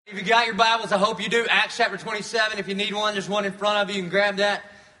If you got your Bibles, I hope you do. Acts chapter 27. If you need one, there's one in front of you. You can grab that.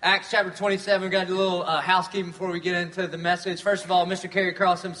 Acts chapter 27. We've got a little housekeeping before we get into the message. First of all, Mr. Kerry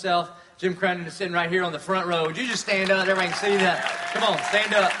Cross himself, Jim Crandon, is sitting right here on the front row. Would you just stand up? Everybody can see that. Come on,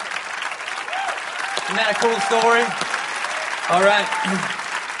 stand up. Isn't that a cool story? All right.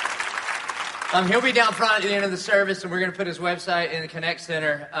 He'll be down front at the end of the service, and we're going to put his website in the Connect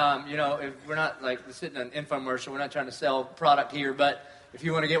Center. If we're not like sitting on an infomercial. We're not trying to sell product here, but if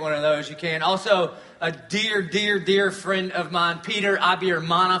you want to get one of those, you can. Also, a dear friend of mine, Peter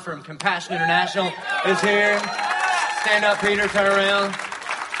Abir-Mana from Compassion International, is here. Stand up, Peter. Turn around.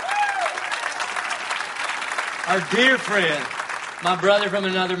 Our dear friend, my brother from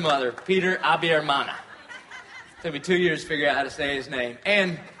another mother, Peter Abir-Mana. Took me 2 years to figure out how to say his name.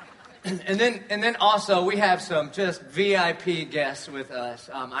 And then also, we have some just VIP guests with us.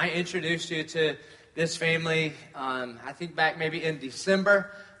 I introduced you to this family, I think back maybe in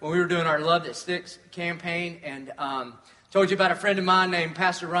December when we were doing our Love That Sticks campaign, and told you about a friend of mine named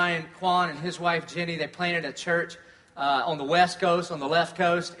Pastor Ryan Kwan and his wife Jenny. They planted a church on the West Coast, on the left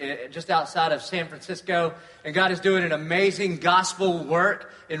coast, just outside of San Francisco, and God is doing an amazing gospel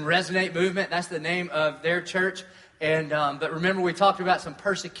work in Resonate Movement. That's the name of their church. And but remember, we talked about some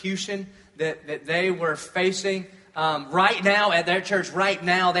persecution that they were facing. Right now at their church, right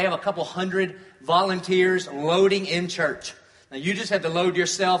now, they have a couple hundred volunteers loading in church. Now, you just have to load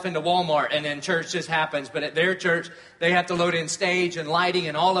yourself into Walmart, and then church just happens. But at their church, they have to load in stage and lighting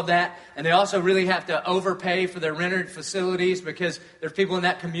and all of that. And they also really have to overpay for their rented facilities because there's people in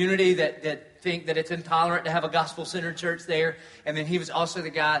that community that think that it's intolerant to have a gospel-centered church there. And then he was also the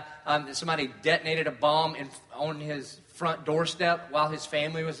guy that somebody detonated a bomb on his front doorstep while his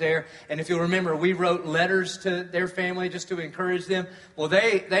family was there. And if you'll remember, we wrote letters to their family just to encourage them. Well,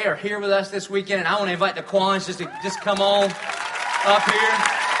 they are here with us this weekend, and I want to invite the Kwans just come on up here.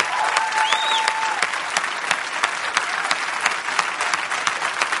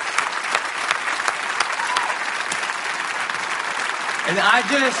 And I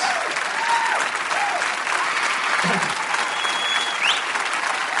just...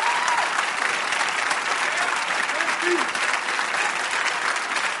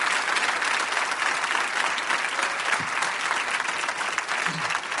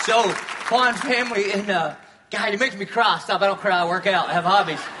 So, Kwan's family, and God, it makes me cry. Stop, I don't cry, I work out, I have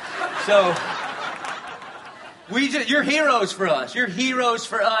hobbies. So, you're heroes for us. You're heroes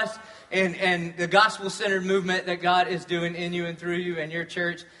for us and the gospel-centered movement that God is doing in you and through you and your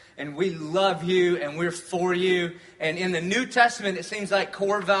church. And we love you, and we're for you. And in the New Testament, it seems like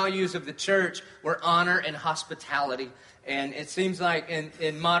core values of the church were honor and hospitality. And it seems like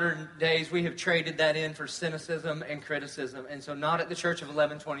in modern days, we have traded that in for cynicism and criticism. And so not at the Church of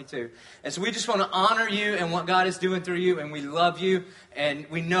 1122. And so we just want to honor you and what God is doing through you. And we love you. And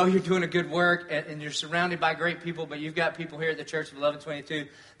we know you're doing a good work. And you're surrounded by great people. But you've got people here at the Church of 1122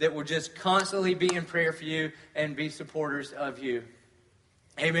 that will just constantly be in prayer for you and be supporters of you.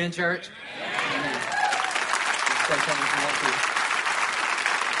 Amen, church? Amen. Say something if you want to.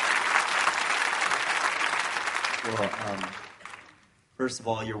 Well, first of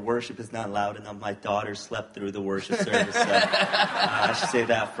all, your worship is not loud enough. My daughter slept through the worship service, so I should say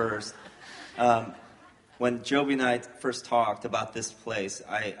that first. When Joby and I first talked about this place,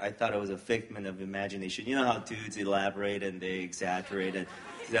 I thought it was a figment of imagination. You know how dudes elaborate and they exaggerate it.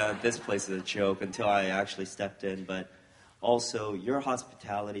 This place is a joke until I actually stepped in. But also, your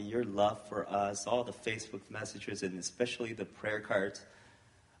hospitality, your love for us, all the Facebook messages, and especially the prayer cards.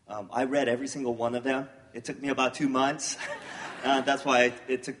 I read every single one of them. It took me about 2 months. That's why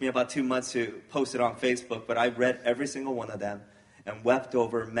it took me about 2 months to post it on Facebook. But I read every single one of them and wept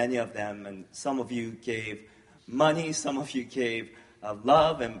over many of them. And some of you gave money. Some of you gave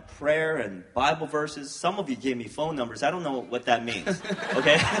love and prayer and Bible verses. Some of you gave me phone numbers. I don't know what that means.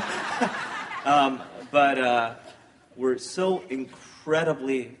 Okay? But we're so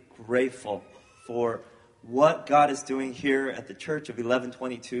incredibly grateful for what God is doing here at the Church of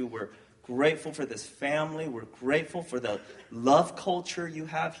 1122. We're grateful for this family. We're grateful for the love culture you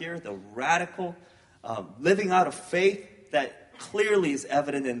have here, the radical living out of faith that clearly is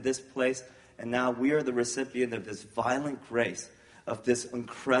evident in this place. And now we are the recipient of this violent grace of this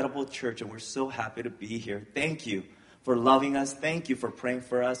incredible church, and we're so happy to be here. Thank you for loving us. Thank you for praying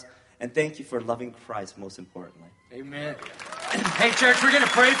for us. And thank you for loving Christ, most importantly. Amen. Hey, church, we're going to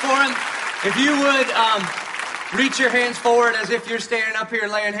pray for him. If you would reach your hands forward as if you're standing up here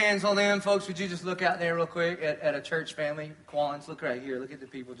laying hands on them. Folks, would you just look out there real quick at a church family? Kwans, look right here. Look at the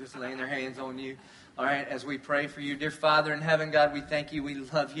people just laying their hands on you. All right, as we pray for you. Dear Father in heaven, God, we thank you. We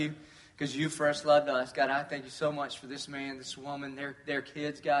love you. because you first loved us. God, I thank you so much for this man, this woman, their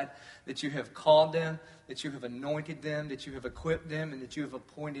kids, God, that you have called them, that you have anointed them, that you have equipped them, and that you have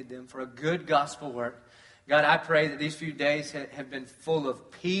appointed them for a good gospel work. God, I pray that these few days have been full of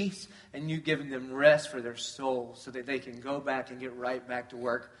peace, and you've given them rest for their souls so that they can go back and get right back to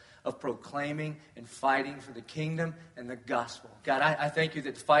work of proclaiming and fighting for the kingdom and the gospel. God, I thank you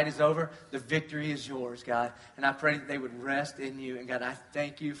that the fight is over. The victory is yours, God. And I pray that they would rest in you. And God, I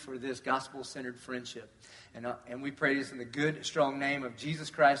thank you for this gospel-centered friendship. And we pray this in the good, strong name of Jesus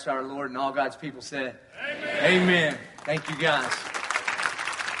Christ our Lord, and all God's people said, Amen. Amen. Thank you, guys.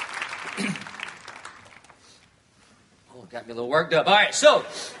 Oh, got me a little worked up. All right, so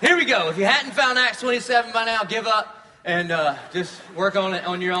here we go. If you hadn't found Acts 27 by now, give up. And just work on it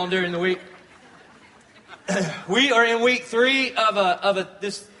on your own during the week. We are in week 3 of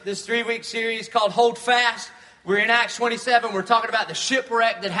this 3-week series called Hold Fast. We're in Acts 27. We're talking about the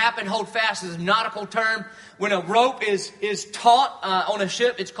shipwreck that happened. Hold fast is a nautical term. When a rope is taut on a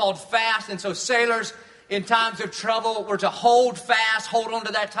ship, it's called fast. And so sailors in times of trouble were to hold fast, hold on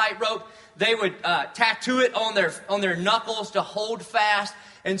to that tight rope. They would tattoo it on their knuckles to hold fast.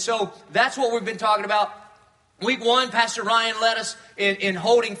 And so that's what we've been talking about. Week 1, Pastor Ryan led us in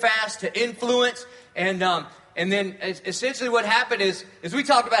holding fast to influence. And then essentially what happened is we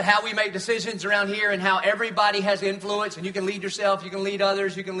talked about how we make decisions around here and how everybody has influence. And you can lead yourself, you can lead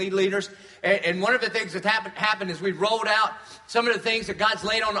others, you can lead leaders. And one of the things that happened is we rolled out some of the things that God's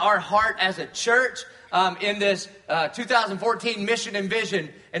laid on our heart as a church in this 2014 mission and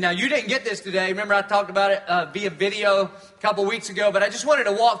vision. And now you didn't get this today. Remember I talked about it via video a couple weeks ago. But I just wanted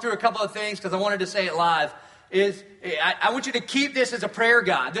to walk through a couple of things because I wanted to say it live. I want you to keep this as a prayer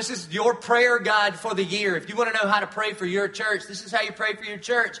guide. This is your prayer guide for the year. If you want to know how to pray for your church, this is how you pray for your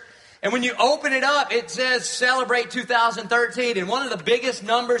church. And when you open it up, it says celebrate 2013. And one of the biggest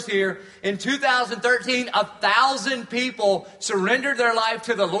numbers here, in 2013, 1,000 people surrendered their life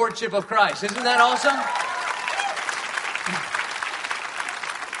to the Lordship of Christ. Isn't that awesome?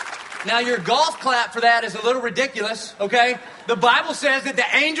 Now, your golf clap for that is a little ridiculous, okay? The Bible says that the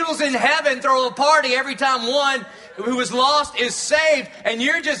angels in heaven throw a party every time one who is lost is saved, and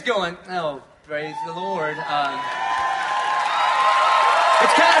you're just going, oh, praise the Lord. It's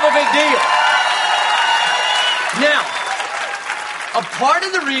kind of a big deal. Now, a part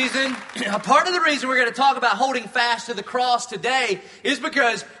of the reason we're going to talk about holding fast to the cross today is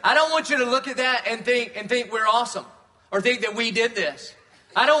because I don't want you to look at that and think we're awesome or think that we did this.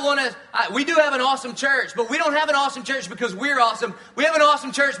 I don't want to, we do have an awesome church, but we don't have an awesome church because we're awesome. We have an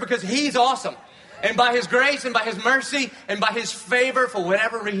awesome church because He's awesome. And by His grace and by His mercy and by His favor, for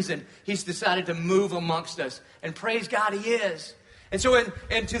whatever reason, He's decided to move amongst us. And praise God, He is. And so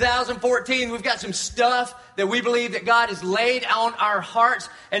in 2014, we've got some stuff that we believe that God has laid on our hearts.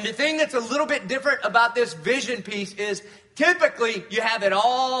 And the thing that's a little bit different about this vision piece is typically you have it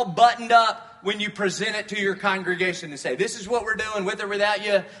all buttoned up when you present it to your congregation and say, this is what we're doing with or without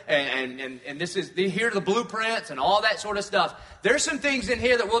you, and this is, here are the blueprints and all that sort of stuff. There's some things in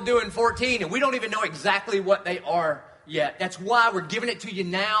here that we'll do in 14, and we don't even know exactly what they are yet. That's why we're giving it to you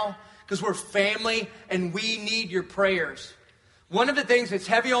now, because we're family, and we need your prayers. One of the things that's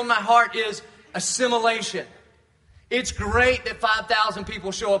heavy on my heart is assimilation. It's great that 5,000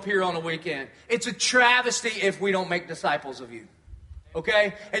 people show up here on a weekend. It's a travesty if we don't make disciples of you.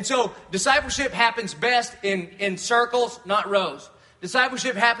 Okay? And so discipleship happens best in circles, not rows.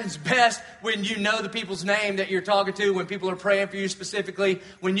 Discipleship happens best when you know the people's name that you're talking to, when people are praying for you specifically,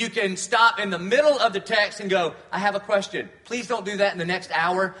 when you can stop in the middle of the text and go, I have a question. Please don't do that in the next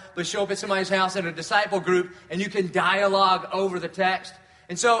hour, but show up at somebody's house in a disciple group and you can dialogue over the text.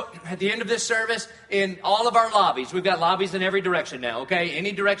 And so at the end of this service, in all of our lobbies, we've got lobbies in every direction now, okay?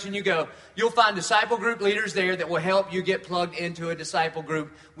 Any direction you go, you'll find disciple group leaders there that will help you get plugged into a disciple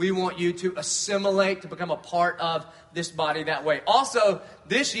group. We want you to assimilate, to become a part of this body that way. Also,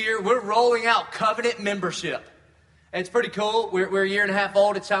 this year, we're rolling out covenant membership. It's pretty cool. We're a year and a half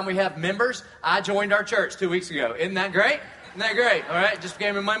old. It's time we have members. I joined our church 2 weeks ago. Isn't that great? Isn't that great? All right, just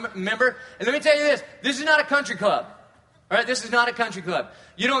became a member. And let me tell you this is not a country club. All right, this is not a country club.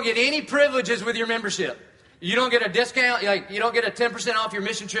 You don't get any privileges with your membership. You don't get a discount. You don't get a 10% off your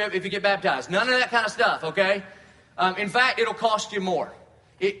mission trip if you get baptized. None of that kind of stuff, okay? In fact, it'll cost you more.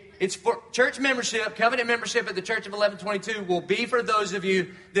 It's for church membership, covenant membership at the Church of 1122 will be for those of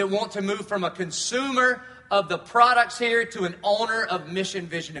you that want to move from a consumer of the products here to an owner of mission,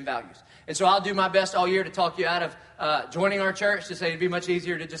 vision, and values. And so I'll do my best all year to talk you out of joining our church, to say it'd be much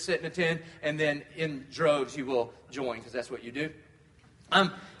easier to just sit and attend, and then in droves you will join, because that's what you do.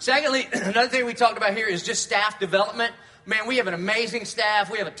 Secondly, another thing we talked about here is just staff development. Man, we have an amazing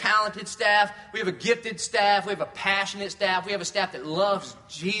staff. We have a talented staff. We have a gifted staff. We have a passionate staff. We have a staff that loves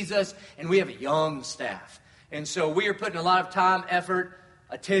Jesus. And we have a young staff. And so we are putting a lot of time, effort,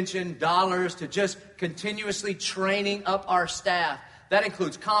 attention, dollars to just continuously training up our staff. That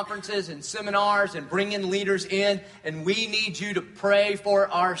includes conferences and seminars and bringing leaders in. And we need you to pray for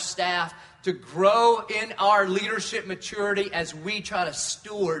our staff to grow in our leadership maturity as we try to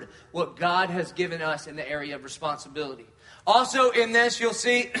steward what God has given us in the area of responsibility. Also in this, you'll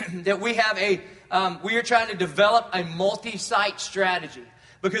see that we have we are trying to develop a multi-site strategy.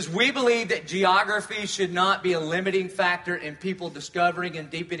 Because we believe that geography should not be a limiting factor in people discovering and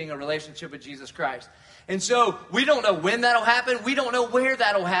deepening a relationship with Jesus Christ. And so we don't know when that'll happen. We don't know where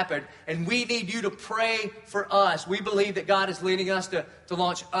that'll happen. And we need you to pray for us. We believe that God is leading us to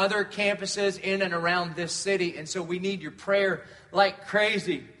launch other campuses in and around this city. And so we need your prayer like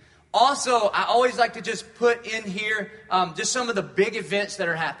crazy. Also, I always like to just put in here just some of the big events that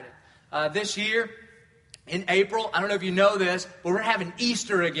are happening. This year, in April, I don't know if you know this, but we're having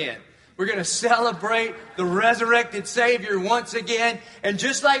Easter again. We're going to celebrate the resurrected Savior once again. And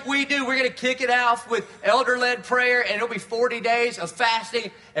just like we do, we're going to kick it off with elder-led prayer. And it'll be 40 days of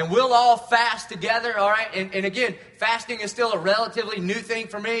fasting. And we'll all fast together, all right? And again, fasting is still a relatively new thing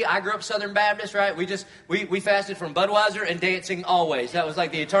for me. I grew up Southern Baptist, right? We fasted from Budweiser and dancing always. That was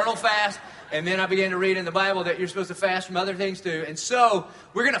like the eternal fast. And then I began to read in the Bible that you're supposed to fast from other things too. And so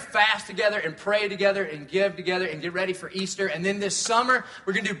we're going to fast together and pray together and give together and get ready for Easter. And then this summer,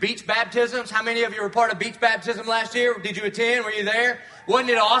 we're going to do beach baptisms. How many of you were part of beach baptism last year? Did you attend? Were you there? Wasn't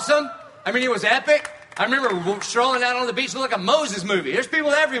it awesome? I mean, it was epic. I remember strolling out on the beach. It looked like a Moses movie. There's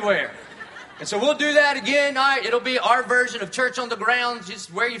people everywhere. And so we'll do that again. All right, it'll be our version of church on the ground.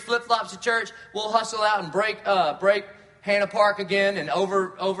 Just wear your flip-flops to church. We'll hustle out and break Hannah Park again and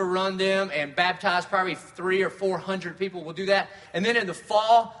overrun them and baptize probably 300 or 400 people. We'll do that. And then in the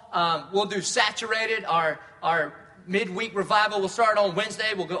fall, we'll do Saturated. Our midweek revival will start on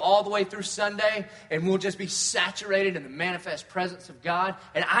Wednesday. We'll go all the way through Sunday, and we'll just be saturated in the manifest presence of God.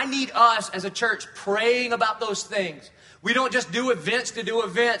 And I need us as a church praying about those things. We don't just do events to do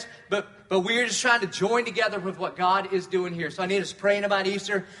events, but we're just trying to join together with what God is doing here. So I need us praying about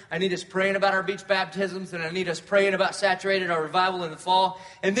Easter. I need us praying about our beach baptisms. And I need us praying about Saturated, our revival in the fall.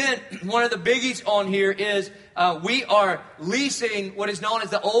 And then one of the biggies on here is we are leasing what is known as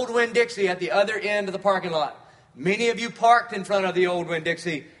the Old Winn-Dixie at the other end of the parking lot. Many of you parked in front of the Old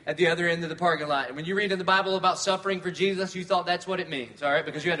Winn-Dixie at the other end of the parking lot. And when you read in the Bible about suffering for Jesus, you thought that's what it means, all right?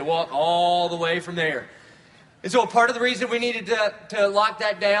 Because you had to walk all the way from there. And so part of the reason we needed to lock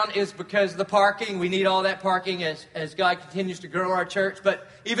that down is because of the parking. We need all that parking as God continues to grow our church. But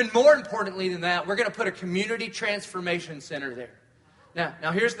even more importantly than that, we're going to put a community transformation center there.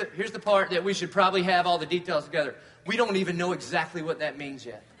 Now here's the part that we should probably have all the details together. We don't even know exactly what that means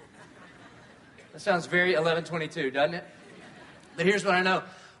yet. That sounds very 1122, doesn't it? But here's what I know.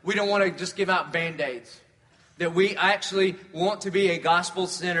 We don't want to just give out Band-Aids. That we actually want to be a gospel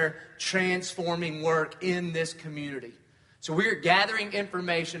center transforming work in this community. So we're gathering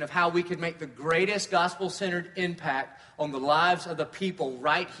information of how we can make the greatest gospel-centered impact on the lives of the people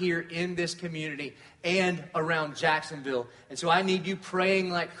right here in this community and around Jacksonville. And so I need you praying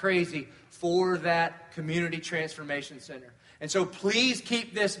like crazy for that community transformation center. And so please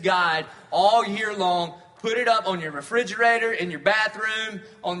keep this guide all year long. Put it up on your refrigerator, in your bathroom,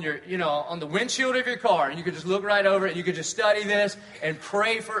 on your, on the windshield of your car. And you can just look right over it. You can just study this and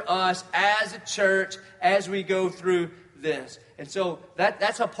pray for us as a church as we go through this. And so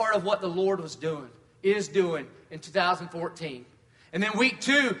that's a part of what the Lord is doing in 2014. And then week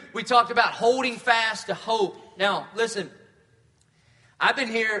 2, we talked about holding fast to hope. Now, listen, I've been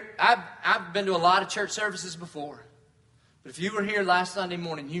to a lot of church services before. But if you were here last Sunday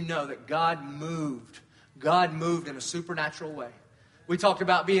morning, you know that God moved in a supernatural way. We talked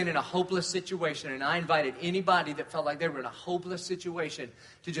about being in a hopeless situation, and I invited anybody that felt like they were in a hopeless situation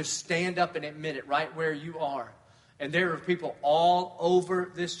to just stand up and admit it right where you are. And there are people all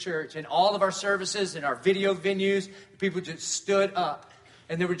over this church. In all of our services, in our video venues, people just stood up,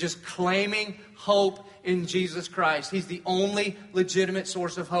 and they were just claiming hope in Jesus Christ. He's the only legitimate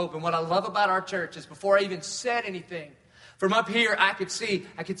source of hope. And what I love about our church is before I even said anything, from up here, I could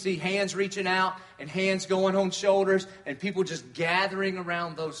see hands reaching out and hands going on shoulders and people just gathering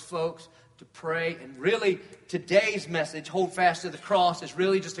around those folks to pray. And really, today's message, Hold Fast to the Cross, is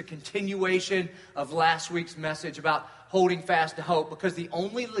really just a continuation of last week's message about holding fast to hope, because the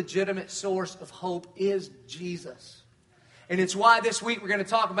only legitimate source of hope is Jesus. And it's why this week we're going to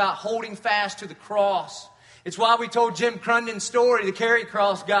talk about holding fast to the cross. It's why we told Jim Crundon's story, the carry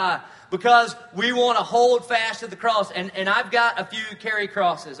cross guy, because we want to hold fast to the cross. And I've got a few carry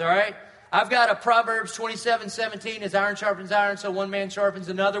crosses, all right? I've got a Proverbs 27:17, as iron sharpens iron, so one man sharpens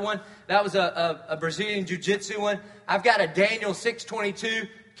another one. That was a Brazilian Jiu-Jitsu one. I've got a Daniel 6:22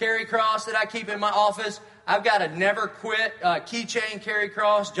 carry cross that I keep in my office. I've got a never quit keychain carry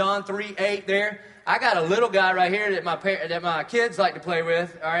cross, John 3:8 there. I got a little guy right here that my kids like to play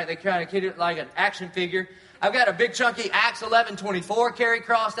with. All right, they kind of kid it like an action figure. I've got a big chunky Acts 11:24 carry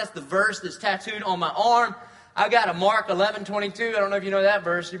cross. That's the verse that's tattooed on my arm. I've got a Mark 11:22. I don't know if you know that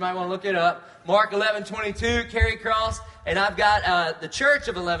verse. You might want to look it up. Mark 11:22 carry cross. And I've got the Church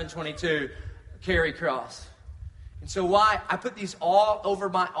of 11:22 carry cross. And so why? I put these all over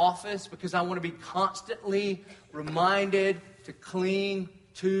my office because I want to be constantly reminded to cling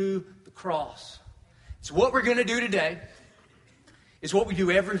to the cross. So what we're going to do today is what we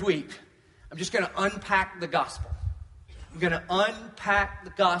do every week. I'm just going to unpack the gospel. I'm going to unpack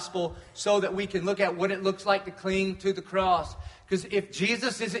the gospel so that we can look at what it looks like to cling to the cross. Because if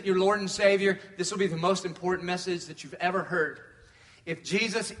Jesus isn't your Lord and Savior, this will be the most important message that you've ever heard. If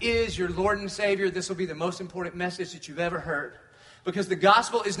Jesus is your Lord and Savior, this will be the most important message that you've ever heard. Because the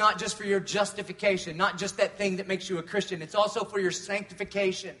gospel is not just for your justification, not just that thing that makes you a Christian. It's also for your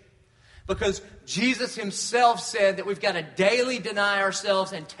sanctification. Because Jesus himself said that we've got to daily deny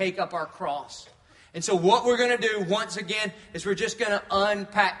ourselves and take up our cross. And so what we're going to do, once again, is we're just going to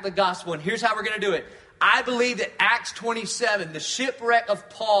unpack the gospel. And here's how we're going to do it. I believe that Acts 27, the shipwreck of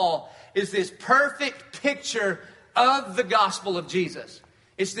Paul, is this perfect picture of the gospel of Jesus.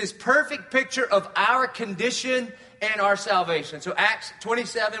 It's this perfect picture of our condition and our salvation. So Acts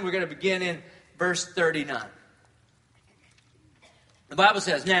 27, we're going to begin in verse 39. The Bible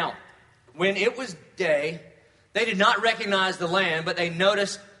says, "Now, when it was day, they did not recognize the land, but they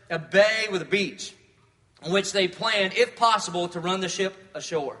noticed a bay with a beach, on which they planned, if possible, to run the ship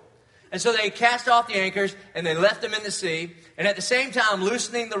ashore. And so they cast off the anchors, and they left them in the sea, and at the same time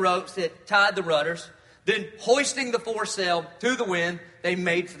loosening the ropes that tied the rudders, then hoisting the foresail to the wind, they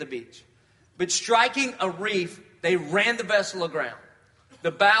made for the beach. But striking a reef, they ran the vessel aground.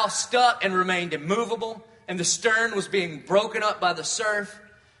 The bow stuck and remained immovable, and the stern was being broken up by the surf.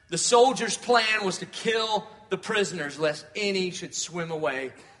 The soldiers' plan was to kill the prisoners, lest any should swim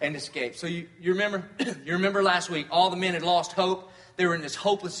away and escape." So you remember, you remember last week, all the men had lost hope. They were in this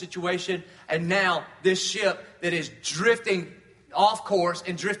hopeless situation. And now this ship that is drifting off course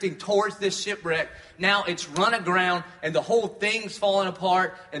and drifting towards this shipwreck, now it's run aground and the whole thing's falling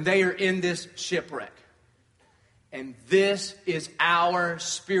apart and they are in this shipwreck. And this is our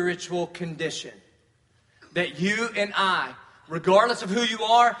spiritual condition. That you and I, regardless of who you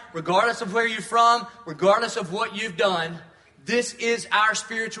are, regardless of where you're from, regardless of what you've done, this is our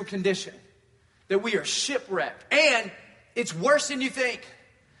spiritual condition. That we are shipwrecked. And it's worse than you think.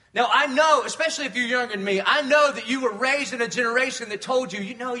 Now, I know, especially if you're younger than me, I know that you were raised in a generation that told you,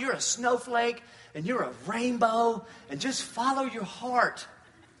 you're a snowflake and you're a rainbow and just follow your heart.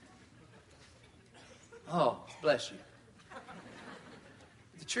 Oh, bless you.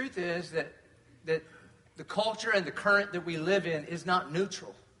 The truth is that the culture and the current that we live in is not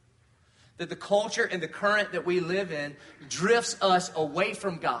neutral. That the culture and the current that we live in drifts us away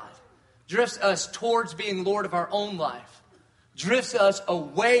from God. Drifts us towards being Lord of our own life. Drifts us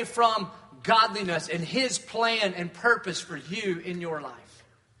away from godliness and His plan and purpose for you in your life.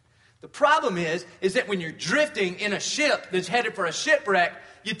 The problem is that when you're drifting in a ship that's headed for a shipwreck,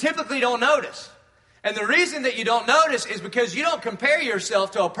 you typically don't notice. And the reason that you don't notice is because you don't compare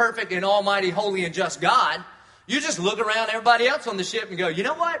yourself to a perfect and almighty, holy and just God. You just look around everybody else on the ship and go, you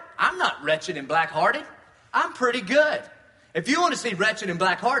know what? I'm not wretched and black-hearted. I'm pretty good. If you want to see wretched and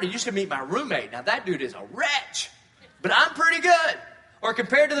black-hearted, you should meet my roommate. Now, that dude is a wretch, but I'm pretty good. Or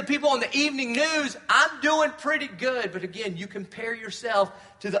compared to the people on the evening news, I'm doing pretty good. But again, you compare yourself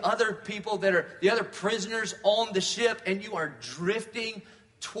to the other people that are the other prisoners on the ship, and you are drifting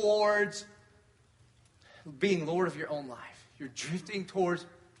towards being Lord of your own life. You're drifting towards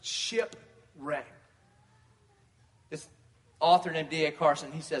shipwreck. This author named D.A.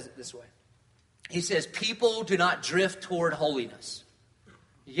 Carson, he says it this way. He says, people do not drift toward holiness.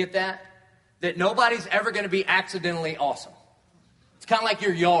 You get that? That nobody's ever going to be accidentally awesome. It's kind of like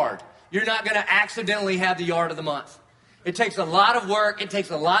your yard. You're not going to accidentally have the yard of the month. It takes a lot of work. It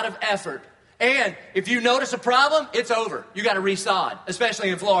takes a lot of effort. And if you notice a problem, it's over. You got to resod, especially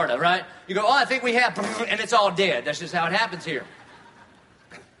in Florida, right? You go, I think we have, and it's all dead. That's just how it happens here.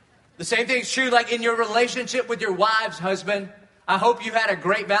 The same thing's true like in your relationship with your wives, husband. I hope you had a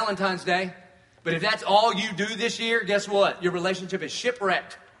great Valentine's Day. But if that's all you do this year, guess what? Your relationship is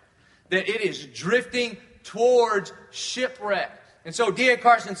shipwrecked. That it is drifting towards shipwreck. And so D.A.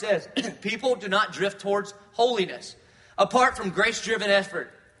 Carson says, people do not drift towards holiness. Apart from grace-driven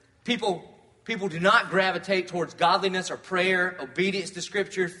effort, people do not gravitate towards godliness or prayer, obedience to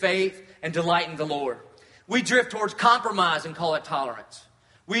Scripture, faith, and delight in the Lord. We drift towards compromise and call it tolerance.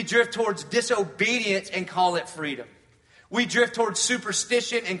 We drift towards disobedience and call it freedom. We drift towards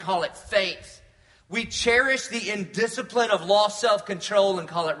superstition and call it faith. We cherish the indiscipline of lost self-control and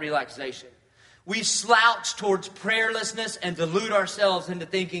call it relaxation. We slouch towards prayerlessness and delude ourselves into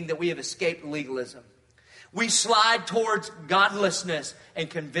thinking that we have escaped legalism. We slide towards godlessness and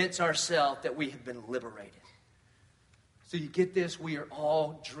convince ourselves that we have been liberated. So you get this? We are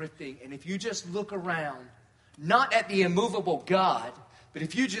all drifting. And if you just look around, not at the immovable God, but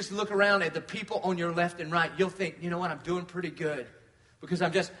if you just look around at the people on your left and right, you'll think, you know what, I'm doing pretty good. Because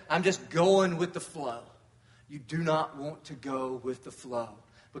I'm just going with the flow. You do not want to go with the flow.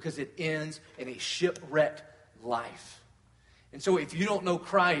 Because it ends in a shipwrecked life. And so if you don't know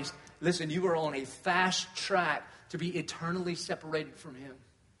Christ, listen, you are on a fast track to be eternally separated from Him.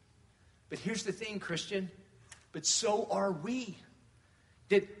 But here's the thing, Christian. But so are we.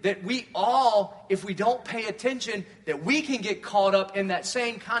 That we all, if we don't pay attention, that we can get caught up in that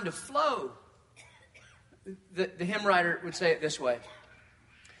same kind of flow. The hymn writer would say it this way.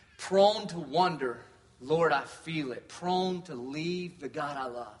 Prone to wonder, Lord, I feel it. Prone to leave the God I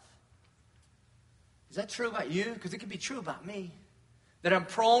love. Is that true about you? Because it could be true about me. That I'm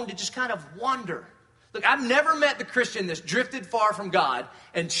prone to just kind of wonder. Look, I've never met the Christian that's drifted far from God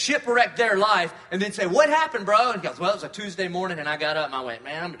and shipwrecked their life and then say, what happened, bro? And he goes, well, it was a Tuesday morning and I got up and I went,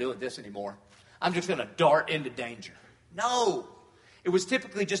 man, I'm not doing this anymore. I'm just going to dart into danger. No. It was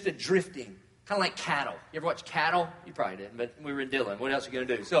typically just a drifting, kind of like cattle. You ever watch cattle? You probably didn't, but we were in Dillon. What else are you going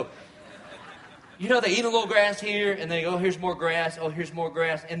to do? So, you know, they eat a little grass here and they go, oh, here's more grass. Oh, here's more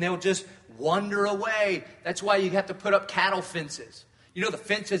grass. And they'll just wander away. That's why you have to put up cattle fences. You know, the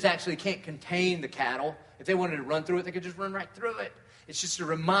fences actually can't contain the cattle. If they wanted to run through it, they could just run right through it. It's just to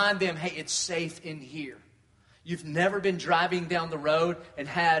remind them, hey, it's safe in here. You've never been driving down the road and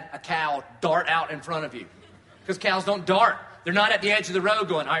had a cow dart out in front of you. Because cows don't dart. They're not at the edge of the road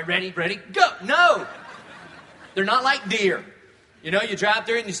going, all right, ready, go. No. They're not like deer. You know, you drive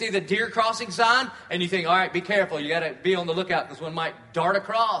through and you see the deer crossing sign and you think, all right, be careful. You got to be on the lookout because one might dart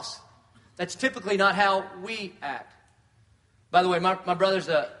across. That's typically not how we act. By the way, my brother's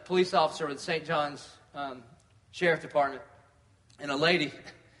a police officer with the St. John's Sheriff Department. And a lady,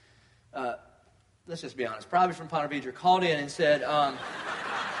 let's just be honest, probably from Ponte Vedra, called in and said,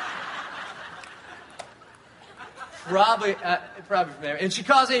 probably from there. And she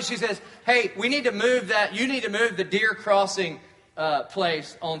calls in and she says, hey, we need to move that. You need to move the deer crossing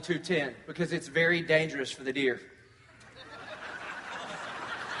place on 210 because it's very dangerous for the deer.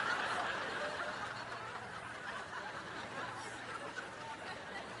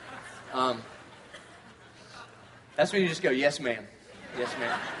 That's when you just go, yes, ma'am. Yes,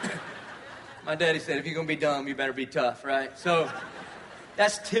 ma'am. My daddy said, if you're going to be dumb, you better be tough, right? So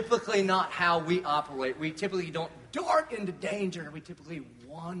that's typically not how we operate. We typically don't dart into danger. We typically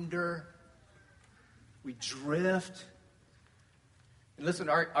wander. We drift. And listen,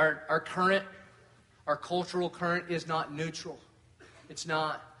 our current, our cultural current is not neutral. It's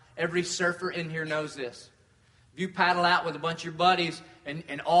not. Every surfer in here knows this. If you paddle out with a bunch of your buddies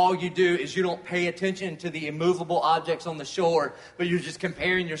and all you do is you don't pay attention to the immovable objects on the shore, but you're just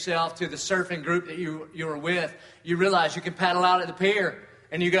comparing yourself to the surfing group that you were with, you realize you can paddle out at the pier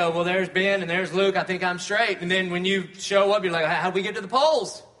and you go, well, there's Ben and there's Luke. I think I'm straight. And then when you show up, you're like, how'd we get to the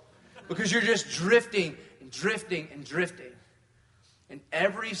poles? Because you're just drifting and drifting and drifting. And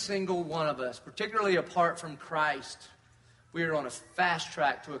every single one of us, particularly apart from Christ, we are on a fast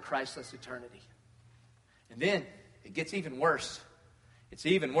track to a Christless eternity. And then it gets even worse. It's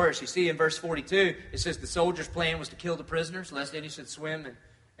even worse. You see in verse 42, it says the soldiers' plan was to kill the prisoners, lest any should swim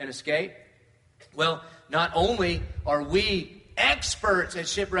and escape. Well, not only are we experts at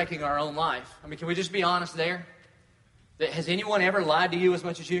shipwrecking our own life. I mean, can we just be honest there? Has anyone ever lied to you as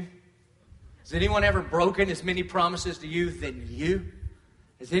much as you? Has anyone ever broken as many promises to you than you?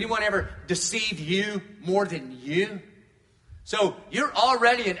 Has anyone ever deceived you more than you? So you're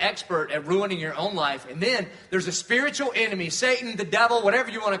already an expert at ruining your own life. And then there's a spiritual enemy, Satan, the devil, whatever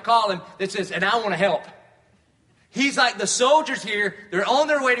you want to call him, that says, and I want to help. He's like the soldiers here. They're on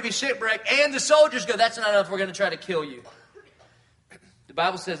their way to be shipwrecked. And the soldiers go, that's not enough. We're going to try to kill you. The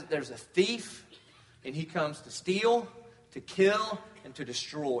Bible says that there's a thief. And he comes to steal, to kill, and to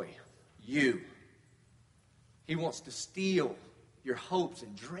destroy you. He wants to steal your hopes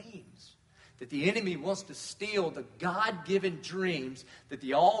and dreams. that the enemy wants to steal the God-given dreams that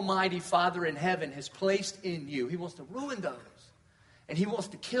the Almighty Father in heaven has placed in you. He wants to ruin those. And he wants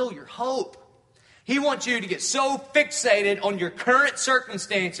to kill your hope. He wants you to get so fixated on your current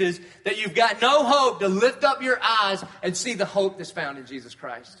circumstances that you've got no hope to lift up your eyes and see the hope that's found in Jesus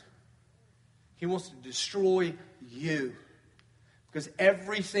Christ. He wants to destroy you. Because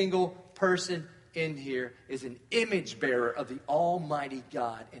every single person in here is an image bearer of the Almighty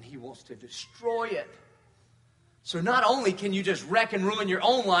God, and he wants to destroy it. So not only can you just wreck and ruin your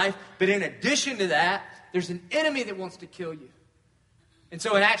own life, but in addition to that, there's an enemy that wants to kill you. And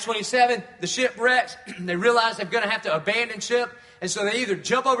so in Acts 27, the ship wrecks. They realize they're going to have to abandon ship. And so they either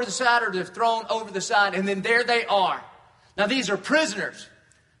jump over the side or they're thrown over the side. And then there they are. Now these are prisoners,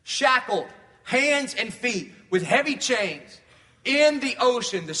 shackled, hands and feet, with heavy chains, in the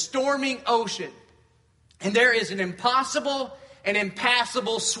ocean, the storming ocean. And there is an impossible and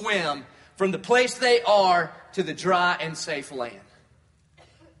impassable swim from the place they are to the dry and safe land.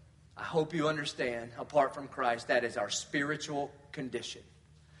 I hope you understand, apart from Christ, that is our spiritual condition.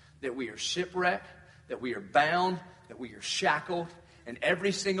 That we are shipwrecked, that we are bound, that we are shackled, and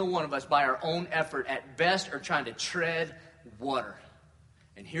every single one of us, by our own effort, at best, are trying to tread water.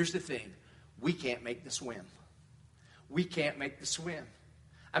 And here's the thing, we can't make the swim. We can't make the swim.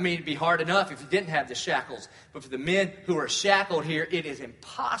 I mean, it'd be hard enough if you didn't have the shackles. But for the men who are shackled here, it is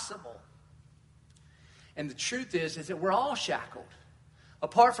impossible. And the truth is that we're all shackled.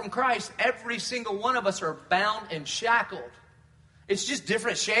 Apart from Christ, every single one of us are bound and shackled. It's just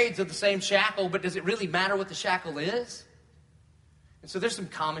different shades of the same shackle, but does it really matter what the shackle is? And so there's some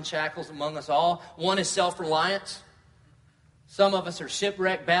common shackles among us all. One is self-reliance. Some of us are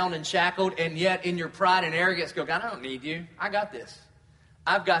shipwrecked, bound, and shackled, and yet in your pride and arrogance go, God, I don't need you. I got this.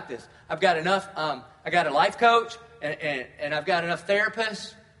 I've got this. I've got enough. I got a life coach, and I've got enough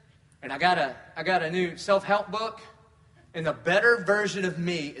therapists, and I got a new self-help book, and the better version of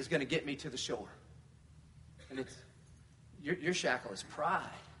me is going to get me to the shore. And it's your shackle is pride.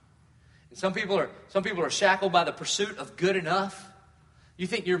 And some people are shackled by the pursuit of good enough. You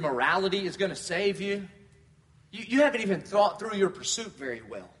think your morality is going to save you. You haven't even thought through your pursuit very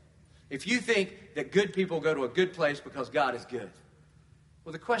well. If you think that good people go to a good place because God is good.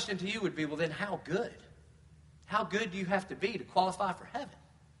 Well, the question to you would be, well, then how good? How good do you have to be to qualify for heaven?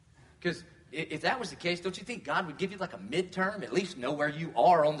 Because if that was the case, don't you think God would give you like a midterm, at least know where you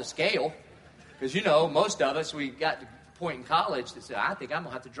are on the scale? Because, most of us, we got to the point in college that said, I think I'm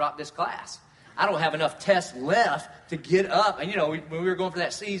going to have to drop this class. I don't have enough tests left to get up. And, when we were going for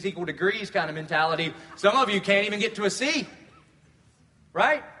that C's equal degrees kind of mentality, some of you can't even get to a C.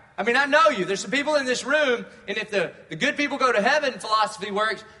 Right? I mean, I know you. There's some people in this room, and if the good people go to heaven philosophy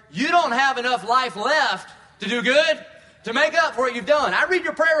works, you don't have enough life left to do good, to make up for what you've done. I read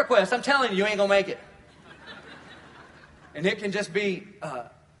your prayer request. I'm telling you, you ain't going to make it. And it can just be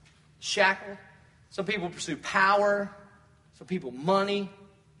shackled. Some people pursue power. Some people money.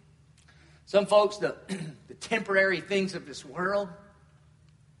 Some folks, the temporary things of this world.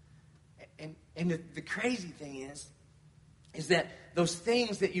 And the crazy thing is that those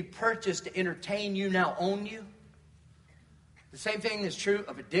things that you purchased to entertain you now own you. The same thing is true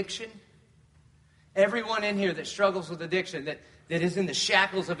of addiction. Everyone in here that struggles with addiction, that is in the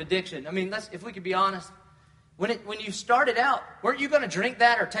shackles of addiction. I mean, if we could be honest, when you started out, weren't you going to drink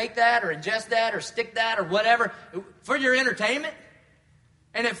that or take that or ingest that or stick that or whatever for your entertainment?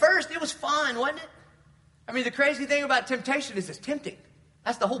 And at first, it was fun, wasn't it? I mean, the crazy thing about temptation is it's tempting.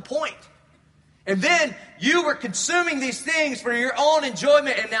 That's the whole point. And then you were consuming these things for your own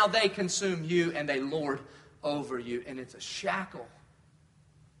enjoyment, and now they consume you and they lord over you, and it's a shackle.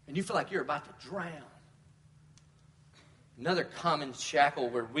 And you feel like you're about to drown. Another common shackle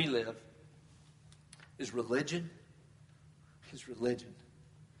where we live is religion. Is religion.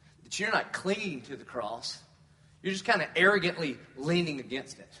 That you're not clinging to the cross. You're just kind of arrogantly leaning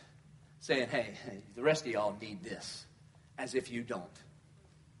against it. Saying, hey, the rest of y'all need this. As if you don't.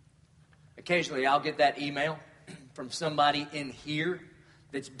 Occasionally I'll get that email from somebody in here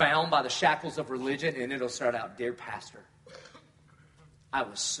that's bound by the shackles of religion, and it'll start out, Dear Pastor, I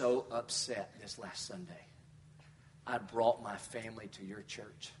was so upset this last Sunday. I brought my family to your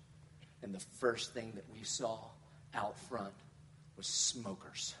church, and the first thing that we saw out front was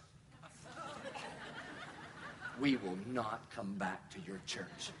smokers. We will not come back to your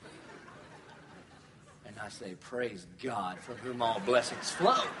church. And I say, praise God, from whom all blessings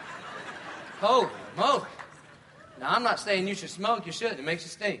flow. Holy moly. Now, I'm not saying you should smoke. You shouldn't. It makes you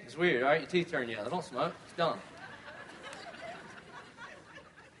stink. It's weird, all right? Your teeth turn yellow. Don't smoke. It's dumb.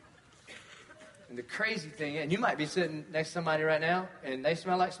 And the crazy thing, and you might be sitting next to somebody right now, and they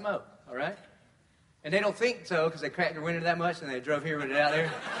smell like smoke, all right? And they don't think so because they cracked their window that much and they drove here with it out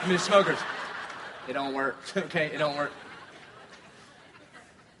there. I mean, smokers. It don't work, okay? It don't work.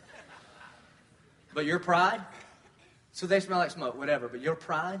 But your pride, so they smell like smoke, whatever. But your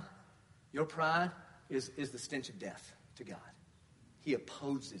pride is the stench of death to God. He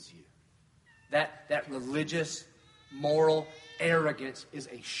opposes you. That religious, moral arrogance is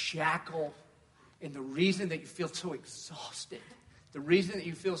a shackle. And the reason that you feel so exhausted,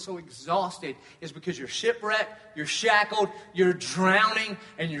 is because you're shipwrecked, you're shackled, you're drowning,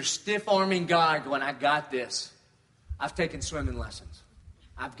 and you're stiff-arming God going, I got this. I've taken swimming lessons.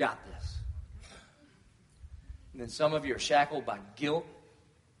 I've got this. And then some of you are shackled by guilt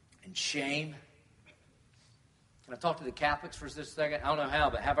and shame. Can I talk to the Catholics for just a second? I don't know how,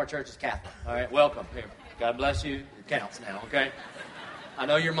 but half our church is Catholic. All right, welcome. Here, God bless you. It counts now, okay? I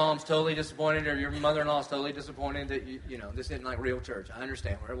know your mom's totally disappointed or your mother-in-law's totally disappointed that, you know, this isn't like real church. I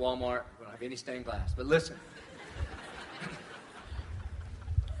understand. We're at Walmart. We don't have any stained glass. But listen.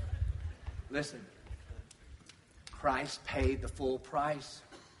 Listen. Christ paid the full price.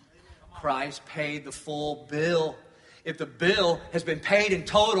 Christ paid the full bill. If the bill has been paid in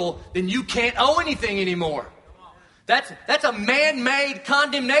total, then you can't owe anything anymore. That's a man-made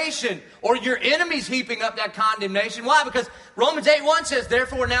condemnation, or your enemy's heaping up that condemnation. Why? Because Romans 8:1 says,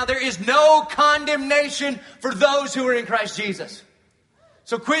 therefore now there is no condemnation for those who are in Christ Jesus.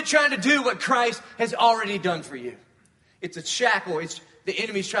 So quit trying to do what Christ has already done for you. It's a shackle. It's the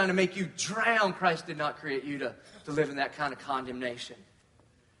enemy's trying to make you drown. Christ did not create you to live in that kind of condemnation.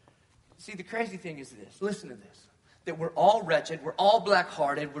 See, the crazy thing is this. Listen to this. That we're all wretched. We're all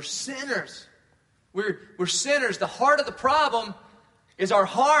black-hearted. We're sinners. We're sinners. The heart of the problem is our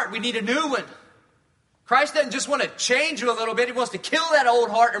heart. We need a new one. Christ doesn't just want to change you a little bit. He wants to kill that old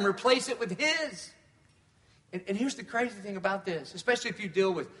heart and replace it with His. And here's the crazy thing about this, especially if you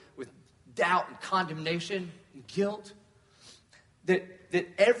deal with doubt and condemnation and guilt, that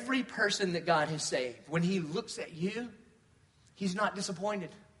every person that God has saved, when He looks at you, He's not disappointed.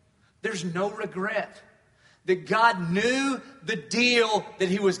 There's no regret. That God knew the deal that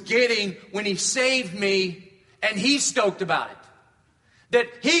He was getting when He saved me, and He's stoked about it. That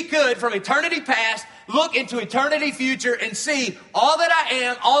He could, from eternity past, look into eternity future and see all that I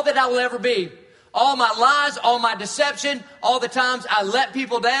am, all that I will ever be. All my lies, all my deception, all the times I let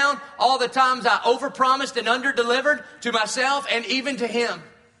people down, all the times I overpromised and underdelivered to myself and even to Him.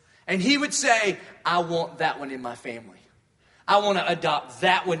 And He would say, I want that one in my family. I want to adopt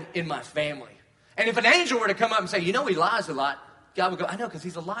that one in my family. And if an angel were to come up and say, you know he lies a lot, God would go, I know, because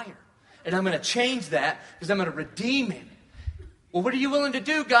he's a liar. And I'm going to change that because I'm going to redeem him. Well, what are you willing to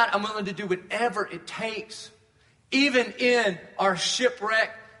do, God? I'm willing to do whatever it takes. Even in our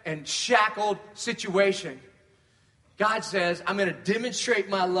shipwrecked and shackled situation, God says, I'm going to demonstrate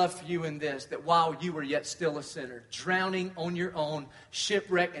my love for you in this, that while you were yet still a sinner, drowning on your own,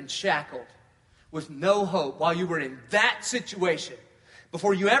 shipwrecked and shackled, with no hope, while you were in that situation,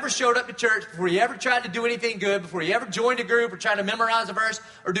 before you ever showed up to church, before you ever tried to do anything good, before you ever joined a group or tried to memorize a verse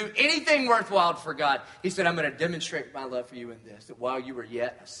or do anything worthwhile for God, He said, I'm going to demonstrate my love for you in this, that while you were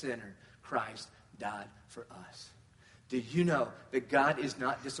yet a sinner, Christ died for us. Do you know that God is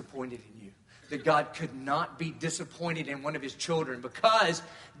not disappointed in you? That God could not be disappointed in one of His children, because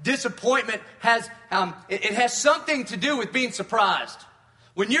disappointment has something to do with being surprised.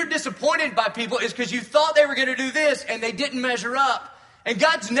 When you're disappointed by people, it's because you thought they were going to do this and they didn't measure up. And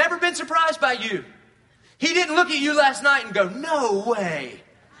God's never been surprised by you. He didn't look at you last night and go, no way.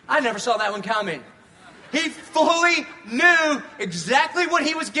 I never saw that one coming. He fully knew exactly what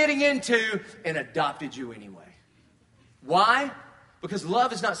He was getting into and adopted you anyway. Why? Because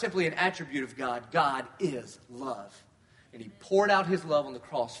love is not simply an attribute of God. God is love. And He poured out His love on the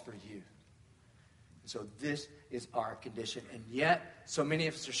cross for you. And so this is our condition. And yet, so many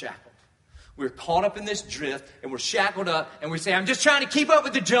of us are shackled. We're caught up in this drift, and we're shackled up, and we say, I'm just trying to keep up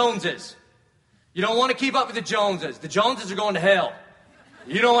with the Joneses. You don't want to keep up with the Joneses. The Joneses are going to hell.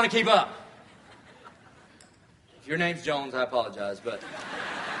 You don't want to keep up. If your name's Jones, I apologize, but...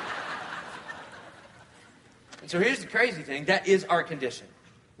 And so here's the crazy thing. That is our condition.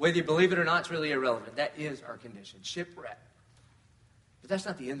 Whether you believe it or not, it's really irrelevant. That is our condition. Shipwreck. But that's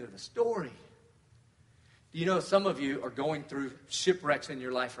not the end of the story. You know, some of you are going through shipwrecks in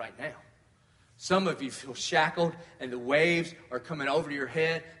your life right now. Some of you feel shackled and the waves are coming over your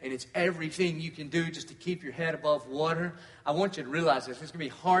head and it's everything you can do just to keep your head above water. I want you to realize this. It's going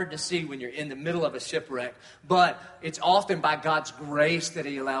to be hard to see when you're in the middle of a shipwreck, but it's often by God's grace that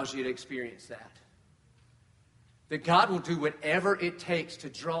He allows you to experience that. That God will do whatever it takes to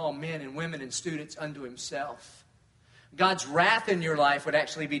draw men and women and students unto Himself. God's wrath in your life would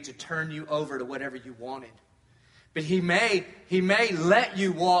actually be to turn you over to whatever you wanted. But He may let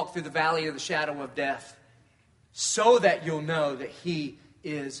you walk through the valley of the shadow of death so that you'll know that He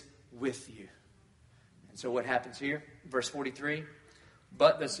is with you. And so what happens here? Verse 43,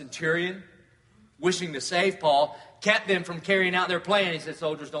 but the centurion, wishing to save Paul, kept them from carrying out their plan. He said,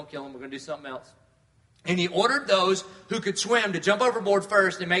 soldiers, don't kill him. We're going to do something else. And he ordered those who could swim to jump overboard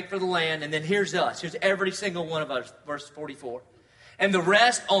first and make for the land. And then here's us. Here's every single one of us. Verse 44. And the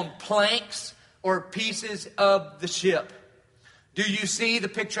rest on planks or pieces of the ship. Do you see the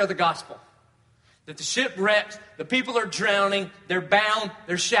picture of the gospel? That the ship wrecks, the people are drowning, they're bound,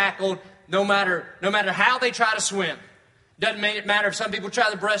 they're shackled, no matter how they try to swim. Doesn't matter if some people try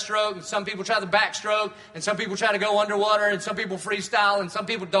the breaststroke, and some people try the backstroke, and some people try to go underwater, and some people freestyle, and some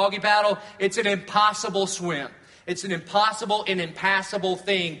people doggy paddle. It's an impossible swim. It's an impossible and impassable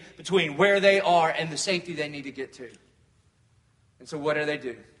thing between where they are and the safety they need to get to. And so what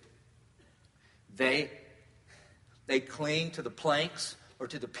do? They cling to the planks or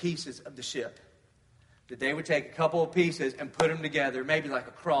to the pieces of the ship. That they would take a couple of pieces and put them together, maybe like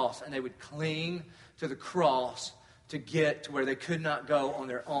a cross, and they would cling to the cross to get to where they could not go on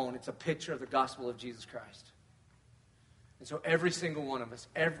their own. It's a picture of the gospel of Jesus Christ. And so every single one of us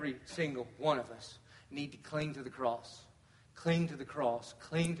need to cling to the cross. Cling to the cross.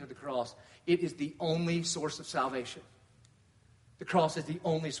 Cling to the cross. It is the only source of salvation. The cross is the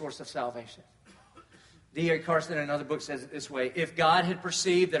only source of salvation. D.A. Carson in another book says it this way: if God had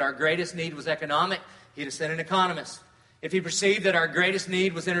perceived that our greatest need was economic, He'd have sent an economist. If He perceived that our greatest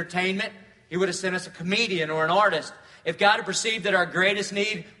need was entertainment, He would have sent us a comedian or an artist. If God had perceived that our greatest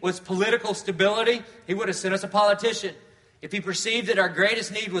need was political stability, He would have sent us a politician. If He perceived that our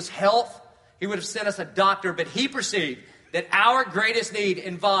greatest need was health, He would have sent us a doctor. But He perceived that our greatest need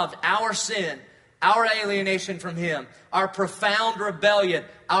involved our sin, our alienation from Him, our profound rebellion,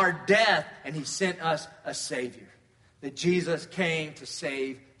 our death, and He sent us a Savior. That Jesus came to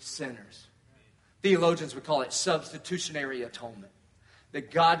save sinners. Theologians would call it substitutionary atonement. That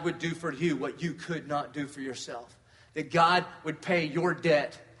God would do for you what you could not do for yourself. That God would pay your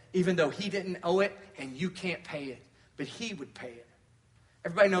debt, even though He didn't owe it and you can't pay it. But He would pay it.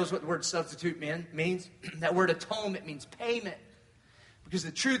 Everybody knows what the word substitute means. That word atonement means payment. Because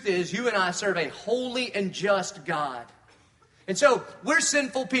the truth is, you and I serve a holy and just God. And so, we're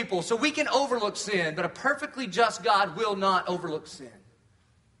sinful people, so we can overlook sin, but a perfectly just God will not overlook sin.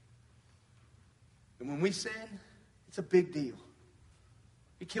 And when we sin, it's a big deal.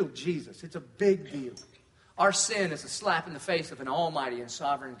 He killed Jesus. It's a big deal. Our sin is a slap in the face of an almighty and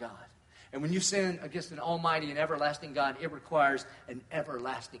sovereign God. And when you sin against an almighty and everlasting God, it requires an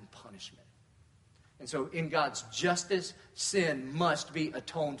everlasting punishment. And so in God's justice, sin must be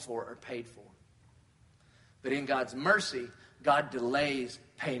atoned for or paid for. But in God's mercy, God delays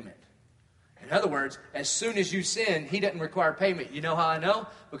payment. In other words, as soon as you sin, He doesn't require payment. You know how I know?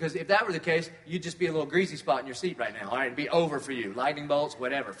 Because if that were the case, you'd just be a little greasy spot in your seat right now. All right, it'd be over for you. Lightning bolts,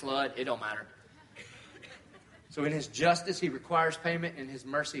 whatever, flood, it don't matter. So in His justice, He requires payment. In His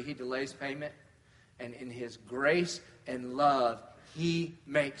mercy, He delays payment. And in His grace and love, He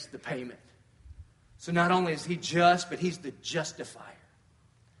makes the payment. So not only is He just, but He's the justifier.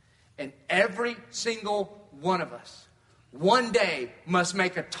 And every single one of us, one day, must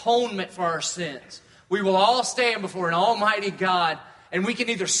make atonement for our sins. We will all stand before an almighty God, and we can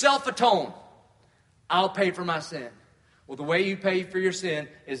either self-atone. I'll pay for my sin. Well, the way you pay for your sin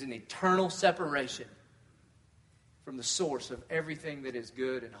is an eternal separation from the source of everything that is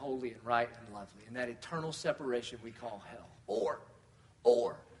good and holy and right and lovely. And that eternal separation we call hell.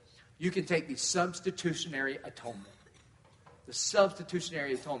 Or you can take the substitutionary atonement. The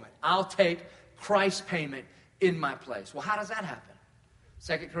substitutionary atonement. I'll take Christ's payment in my place. Well, how does that happen?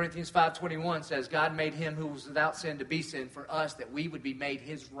 2 Corinthians 5:21 says, God made Him who was without sin to be sin for us, that we would be made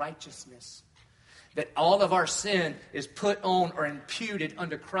His righteousness. That all of our sin is put on or imputed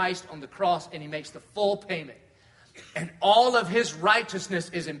unto Christ on the cross, and He makes the full payment. And all of His righteousness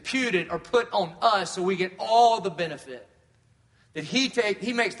is imputed or put on us, so we get all the benefit. That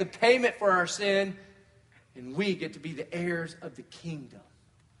He makes the payment for our sin, and we get to be the heirs of the kingdom.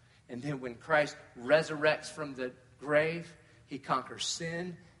 And then when Christ resurrects from the grave, He conquers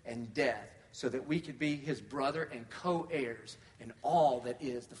sin and death so that we could be His brother and co-heirs in all that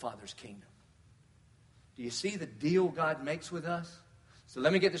is the Father's kingdom. Do you see the deal God makes with us? So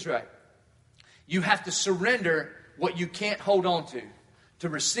let me get this right. You have to surrender what you can't hold on to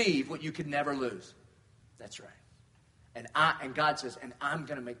receive what you could never lose. That's right. And God says, and I'm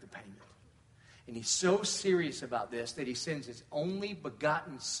going to make the payment. And He's so serious about this that He sends His only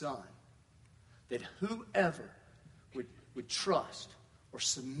begotten Son, that whoever would would trust or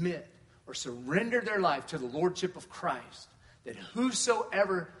submit or surrender their life to the lordship of Christ, that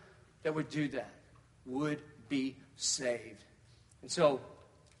whosoever that would do that would be saved. And so,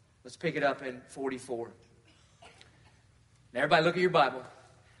 let's pick it up in 44. Now, everybody look at your Bible.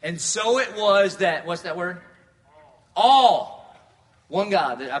 And so it was that, what's that word? All. One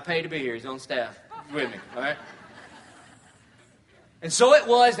God that I paid to be here. He's on staff with me, all right? And so it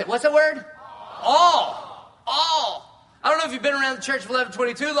was that, what's that word? All. I don't know if you've been around the church of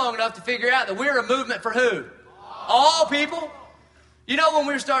 1122 long enough to figure out that we're a movement for who? All people. You know, when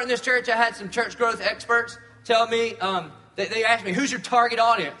we were starting this church, I had some church growth experts tell me, they asked me, who's your target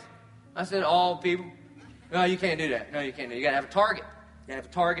audience? I said, all people. No, you can't do that. No, you can't do that. You got to have a target. You got to have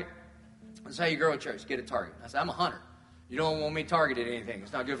a target. That's how you grow a church. Get a target. I said, I'm a hunter. You don't want me targeted at anything.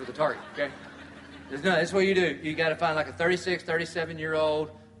 It's not good for the target, okay? That's what you do. You got to find like a 36,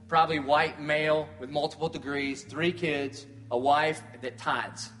 37-year-old, probably white male with multiple degrees, 3 kids, a wife that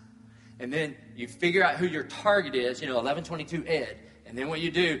tithes. And then you figure out who your target is, 1122 Ed. And then what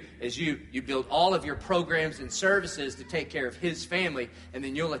you do is you build all of your programs and services to take care of his family, and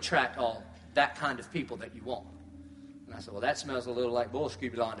then you'll attract all that kind of people that you want. And I said, well, that smells a little like bull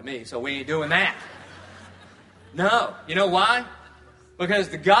Scooby-Doo to me, so we ain't doing that. No. You know why? Because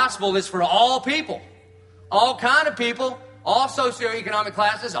the gospel is for all people. All kind of people. All socioeconomic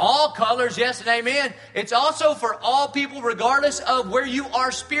classes. All colors. Yes and amen. It's also for all people regardless of where you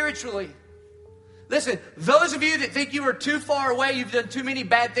are spiritually. Listen, those of you that think you are too far away, you've done too many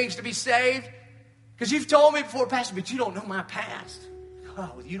bad things to be saved. Because you've told me before, Pastor, but you don't know my past.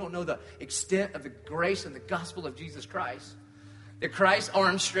 Oh, you don't know the extent of the grace and the gospel of Jesus Christ. That Christ's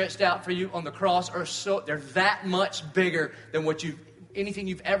arms stretched out for you on the cross they're that much bigger than anything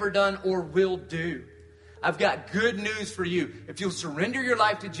you've ever done or will do. I've got good news for you. If you'll surrender your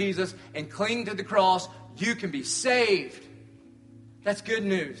life to Jesus and cling to the cross, you can be saved. That's good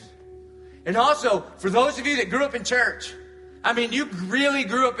news. And also, for those of you that grew up in church, you really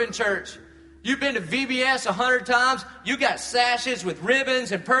grew up in church. You've been to VBS 100 times. You got sashes with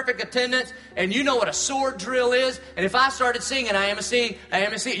ribbons and perfect attendance. And you know what a sword drill is. And if I started singing, I am a C,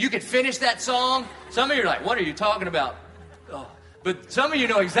 you could finish that song. Some of you are like, what are you talking about? Oh. But some of you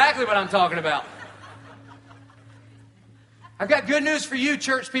know exactly what I'm talking about. I've got good news for you,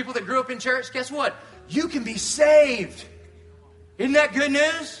 church people that grew up in church. Guess what? You can be saved. Isn't that good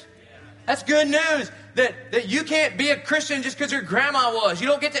news? That's good news. That you can't be a Christian just because your grandma was. You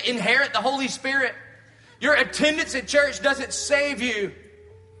don't get to inherit the Holy Spirit. Your attendance at church doesn't save you.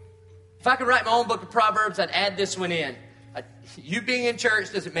 If I could write my own book of Proverbs, I'd add this one in. You being in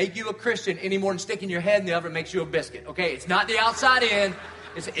church doesn't make you a Christian any more than sticking your head in the oven makes you a biscuit. Okay, it's not the outside in,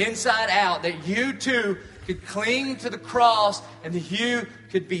 it's the inside out. That you too could cling to the cross and that you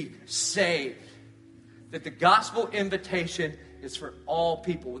could be saved. That the gospel invitation is for all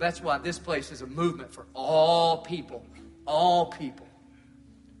people. That's why this place is a movement for all people. All people.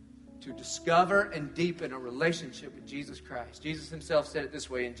 To discover and deepen a relationship with Jesus Christ. Jesus himself said it this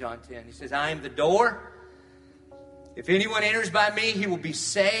way in John 10. He says, I am the door. If anyone enters by me, he will be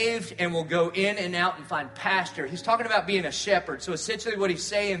saved and will go in and out and find pasture. He's talking about being a shepherd. So essentially what he's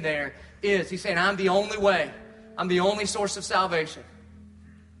saying there is, he's saying, I'm the only way. I'm the only source of salvation.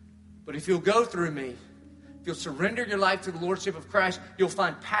 But if you'll go through me, if you'll surrender your life to the lordship of Christ, you'll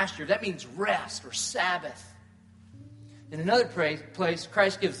find pasture. That means rest or Sabbath. In another place,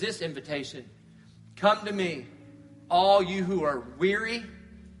 Christ gives this invitation. Come to me, all you who are weary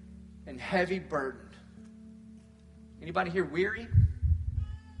and heavy burdened. Anybody here weary?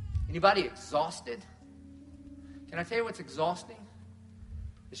 Anybody exhausted? Can I tell you what's exhausting?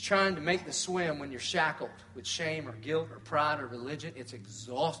 It's trying to make the swim when you're shackled with shame or guilt or pride or religion. It's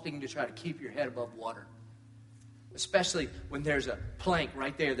exhausting to try to keep your head above water. Especially when there's a plank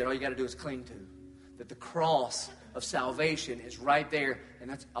right there that all you got to do is cling to. That the cross of salvation is right there, and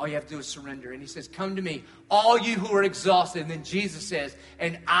that's all you have to do is surrender. And he says, come to me, all you who are exhausted. And then Jesus says,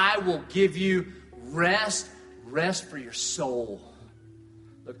 and I will give you rest for your soul.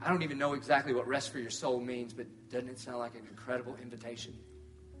 Look, I don't even know exactly what rest for your soul means, but doesn't it sound like an incredible invitation?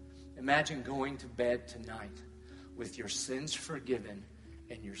 Imagine going to bed tonight with your sins forgiven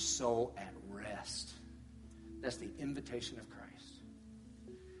and your soul at rest. That's the invitation of Christ.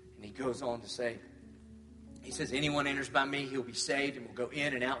 And he goes on to say, he says, anyone enters by me, he'll be saved and will go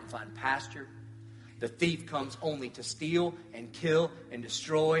in and out and find pasture. The thief comes only to steal and kill and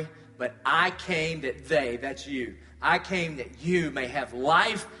destroy. But I came that that's you. I came that you may have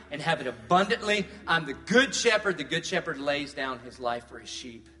life and have it abundantly. I'm the good shepherd. The good shepherd lays down his life for his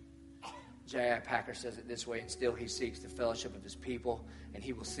sheep. J.I. Packer says it this way: and still he seeks the fellowship of his people, and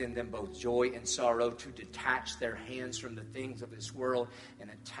he will send them both joy and sorrow to detach their hands from the things of this world and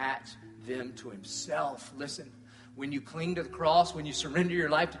attach them to himself. Listen, when you cling to the cross, when you surrender your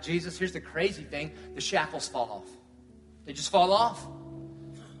life to Jesus, here's the crazy thing: the shackles fall off. They just fall off.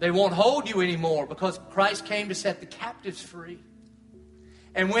 They won't hold you anymore because Christ came to set the captives free.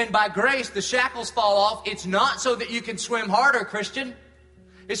 And when by grace the shackles fall off, it's not so that you can swim harder, Christian.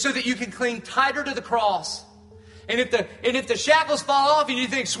 It's so that you can cling tighter to the cross. And if the shackles fall off and you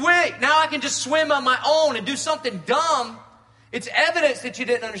think, sweet, now I can just swim on my own and do something dumb, it's evidence that you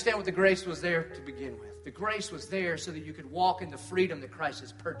didn't understand what the grace was there to begin with. The grace was there so that you could walk in the freedom that Christ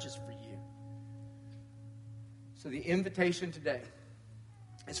has purchased for you. So the invitation today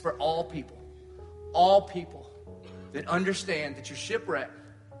is for all people that understand that you're shipwrecked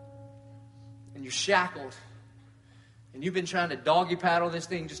and you're shackled and you've been trying to doggy paddle this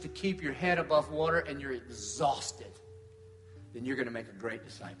thing just to keep your head above water and you're exhausted, then you're going to make a great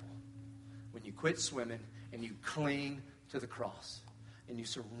disciple. When you quit swimming and you cling to the cross and you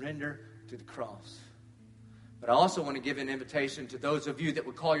surrender to the cross. But I also want to give an invitation to those of you that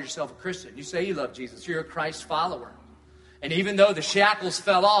would call yourself a Christian. You say you love Jesus. You're a Christ follower. And even though the shackles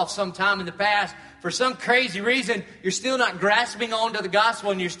fell off sometime in the past, for some crazy reason, you're still not grasping onto the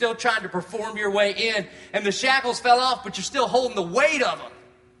gospel and you're still trying to perform your way in. And the shackles fell off, but you're still holding the weight of them.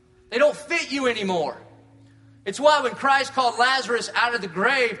 They don't fit you anymore. It's why when Christ called Lazarus out of the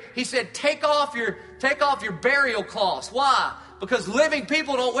grave, he said, take off your burial cloths. Why? Because living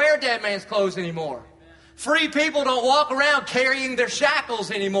people don't wear dead man's clothes anymore. Free people don't walk around carrying their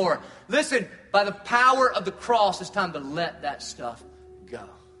shackles anymore. Listen, by the power of the cross, it's time to let that stuff go.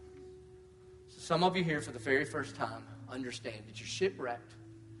 So some of you here for the very first time understand that you're shipwrecked.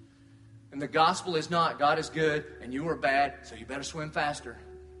 And the gospel is not God is good and you are bad, so you better swim faster.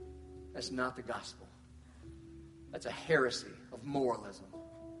 That's not the gospel. That's a heresy of moralism.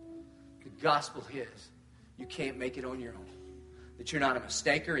 The gospel is you can't make it on your own. That you're not a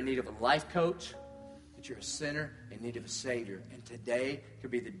mistaker in need of a life coach. That you're a sinner in need of a Savior. And today could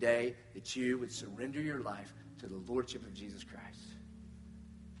be the day that you would surrender your life to the Lordship of Jesus Christ.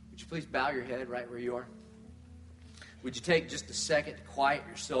 Would you please bow your head right where you are? Would you take just a second to quiet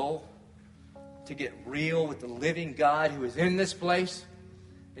your soul, to get real with the living God who is in this place?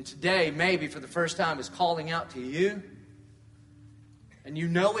 And today, maybe for the first time, is calling out to you. And you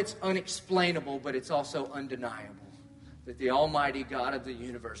know it's unexplainable, but it's also undeniable. That the Almighty God of the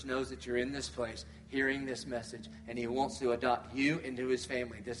universe knows that you're in this place, hearing this message, and He wants to adopt you into His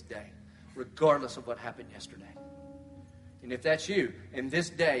family this day, regardless of what happened yesterday. And if that's you, and this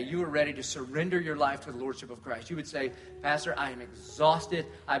day you are ready to surrender your life to the Lordship of Christ, you would say, Pastor, I am exhausted.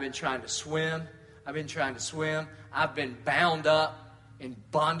 I've been trying to swim. I've been bound up in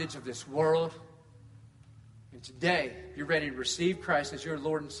bondage of this world. And today, you're ready to receive Christ as your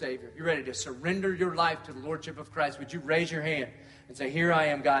Lord and Savior. You're ready to surrender your life to the Lordship of Christ. Would you raise your hand and say, here I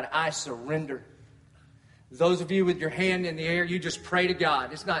am, God, I surrender. Those of you with your hand in the air, you just pray to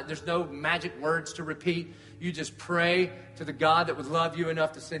God. There's no magic words to repeat. You just pray to the God that would love you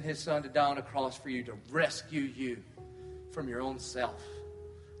enough to send His Son to die on a cross for you, to rescue you from your own self.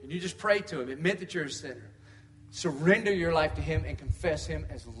 And you just pray to Him. Admit that you're a sinner. Surrender your life to Him and confess Him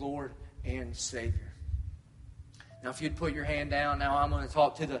as Lord and Savior. Now, if you'd put your hand down, now I'm going to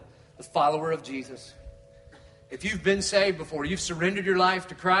talk to the follower of Jesus. If you've been saved before, you've surrendered your life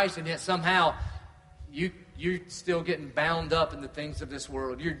to Christ, and yet somehow you're still getting bound up in the things of this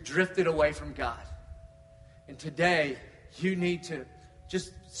world. You're drifted away from God. And today, you need to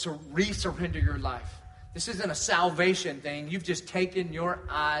just re-surrender your life. This isn't a salvation thing. You've just taken your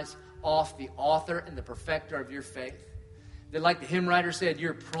eyes off the author and the perfecter of your faith. That, like the hymn writer said,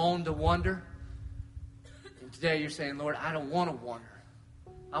 you're prone to wonder. And today you're saying, Lord, I don't want to wonder.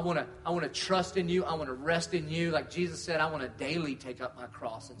 I want to trust in you. I want to rest in you. Like Jesus said, I want to daily take up my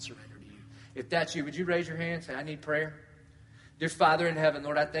cross and surrender to you. If that's you, would you raise your hand and say, I need prayer? Dear Father in heaven,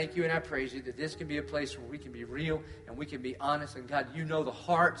 Lord, I thank you and I praise you that this can be a place where we can be real and we can be honest. And God, you know the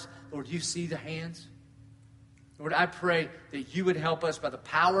hearts. Lord, you see the hands. Lord, I pray that you would help us by the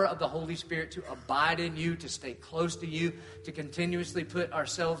power of the Holy Spirit to abide in you, to stay close to you, to continuously put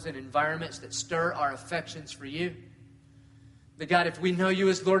ourselves in environments that stir our affections for you. That God, if we know you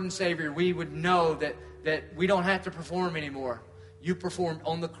as Lord and Savior, we would know that we don't have to perform anymore. You performed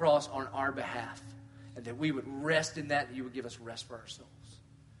on the cross on our behalf. And that we would rest in that you would give us rest for our souls.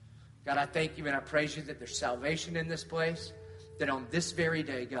 God, I thank you and I praise you that there's salvation in this place. That on this very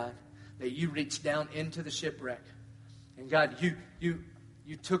day, God, that you reached down into the shipwreck. And God, you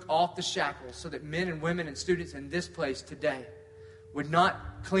took off the shackles so that men and women and students in this place today would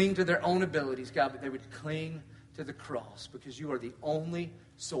not cling to their own abilities, God, but they would cling to the cross because you are the only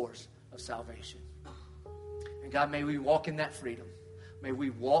source of salvation. And God, may we walk in that freedom. May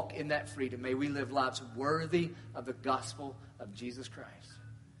we walk in that freedom. May we live lives worthy of the gospel of Jesus Christ.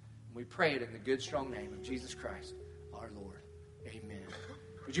 And we pray it in the good, strong name of Jesus Christ, our Lord. Amen.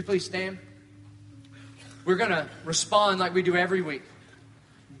 Would you please stand? We're going to respond like we do every week.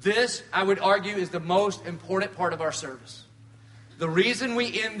 This, I would argue, is the most important part of our service. The reason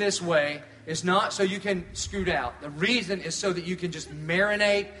we end this way is not so you can scoot out. The reason is so that you can just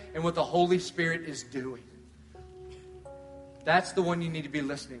marinate in what the Holy Spirit is doing. That's the one you need to be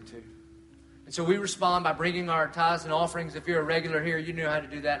listening to. And so we respond by bringing our tithes and offerings. If you're a regular here, you know how to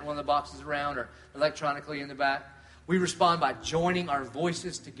do that in one of the boxes around or electronically in the back. We respond by joining our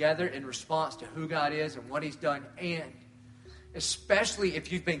voices together in response to who God is and what He's done. And especially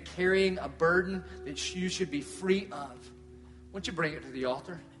if you've been carrying a burden that you should be free of, why don't you bring it to the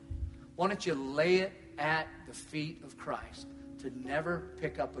altar? Why don't you lay it at the feet of Christ to never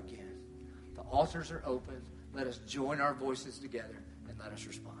pick up again? The altars are open. Let us join our voices together and let us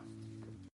respond.